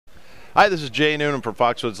Hi, this is Jay Newnum from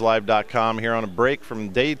FoxwoodsLive.com here on a break from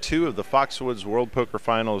day 2 of the Foxwoods World Poker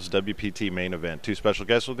Finals WPT main event. 2 special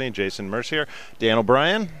guests with me, Jason Mercier, Dan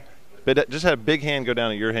O'Brien. Just had a big hand go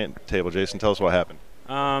down at your table, Jason. Tell us what happened.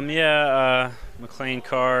 McLean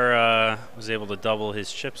Carr was able to double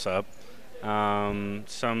his chips up.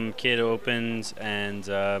 Some kid opened, and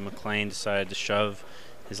McLean decided to shove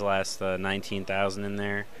his last 19,000 in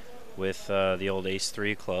there with the old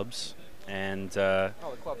ace-3 clubs. And the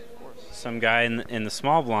clubs, of course. Some guy in the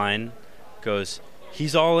small blind goes,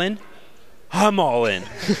 "He's all in? I'm all in."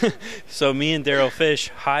 So me and Daryl Fish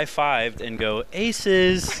high-fived and go,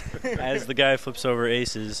 "Aces," as the guy flips over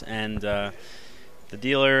aces. And the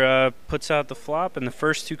dealer puts out the flop, and the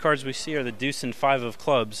first 2 cards we see are the deuce and 5 of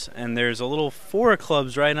clubs, and there's a little 4 of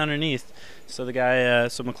clubs right underneath. So the guy,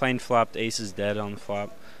 McLean flopped aces dead on the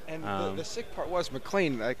flop. And the sick part was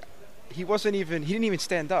McLean, he didn't even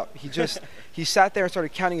stand up. He sat there and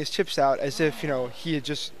started counting his chips out as if, he had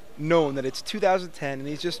just known that it's 2010 and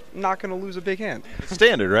he's just not going to lose a big hand.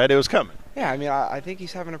 Standard, right? It was coming. Yeah, I mean, I think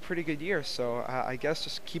he's having a pretty good year, so I guess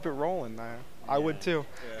just keep it rolling. I would too.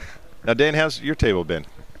 Yeah. Now, Dan, how's your table been?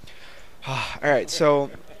 All right,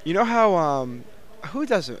 so you know how who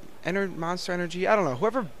does it? Monster Energy? I don't know.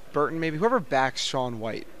 Whoever backs Shaun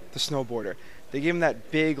White, the snowboarder. They gave him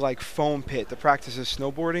that big foam pit to practice his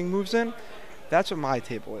snowboarding moves in. That's what my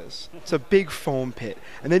table is. It's a big foam pit.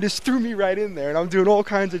 And they just threw me right in there, and I'm doing all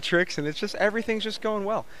kinds of tricks, and everything's just going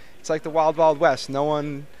well. It's like the Wild Wild West. No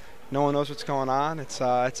one knows what's going on. It's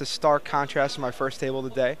a stark contrast to my first table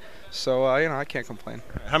today. So, I can't complain.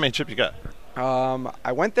 How many chips you got?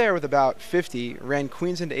 I went there with about 50, ran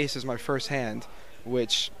queens into aces my first hand,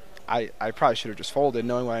 which I probably should have just folded,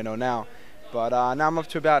 knowing what I know now. But now I'm up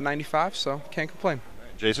to about 95, so can't complain.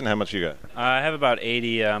 Jason, how much you got? I have about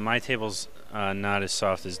 80. My table's not as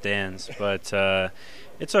soft as Dan's, but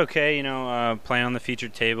it's okay. Playing on the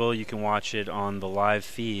featured table, you can watch it on the live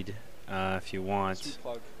feed if you want. Sweet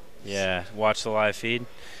plug. Yeah, watch the live feed.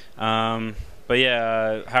 But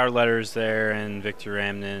yeah, Howard Letter's there, and Victor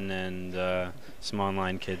Ramnan, and some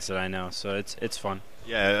online kids that I know. So it's fun.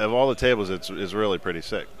 Yeah, of all the tables, it's really pretty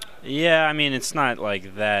sick. Yeah, I mean, it's not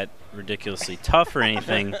like that ridiculously tough or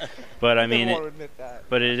anything, but I mean,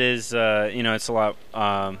 but it is, it's a lot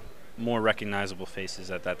more recognizable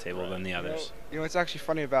faces at that table than the others. It's actually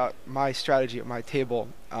funny about my strategy at my table.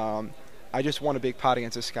 I just won a big pot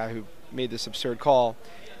against this guy who made this absurd call,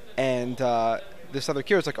 and this other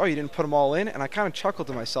kid was like, "Oh, you didn't put them all in?" And I kind of chuckled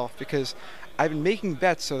to myself because I've been making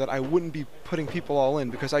bets so that I wouldn't be putting people all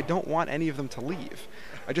in because I don't want any of them to leave.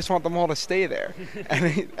 I just want them all to stay there.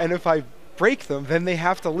 And if I break them, then they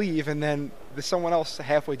have to leave, and then someone else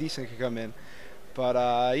halfway decent could come in. But,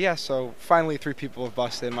 so finally 3 people have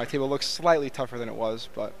busted. My table looks slightly tougher than it was,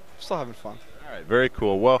 but still having fun. All right, very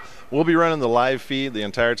cool. Well, we'll be running the live feed the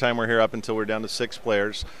entire time we're here up until we're down to 6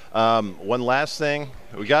 players. One last thing,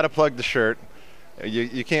 we got to plug the shirt.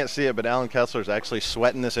 You can't see it, but Alan Kessler's actually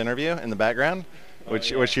sweating this interview in the background,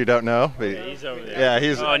 which you don't know. But yeah, he's over there. Yeah,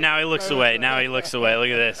 he's. Oh, now he looks away. Look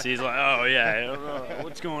at this. He's like, "Oh yeah,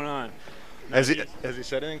 what's going on?" Has he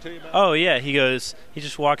said anything to you about it? Oh yeah, he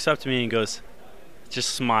just walks up to me and goes,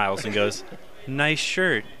 just smiles and goes, nice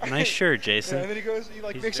shirt, Jason. Yeah, and then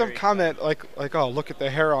he makes some comment like, "Oh, look at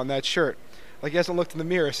the hair on that shirt." Like he hasn't looked in the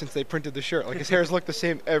mirror since they printed the shirt. Like his hair's looked the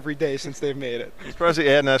same every day since they've made it. He's probably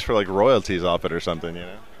hadn't asked for royalties off it or something,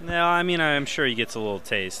 No, I mean I'm sure he gets a little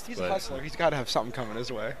taste. He's a hustler. He's got to have something coming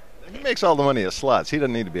his way. He makes all the money at slots. He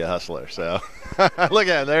doesn't need to be a hustler. So look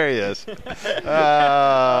at him, there he is.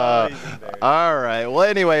 All right. Well,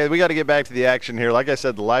 anyway, we got to get back to the action here. Like I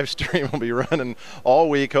said, the live stream will be running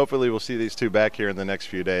all week. Hopefully, we'll see these 2 back here in the next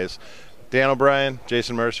few days. Dan O'Brien,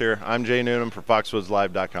 Jason Mercier. I'm Jay Newnum for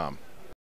FoxwoodsLive.com.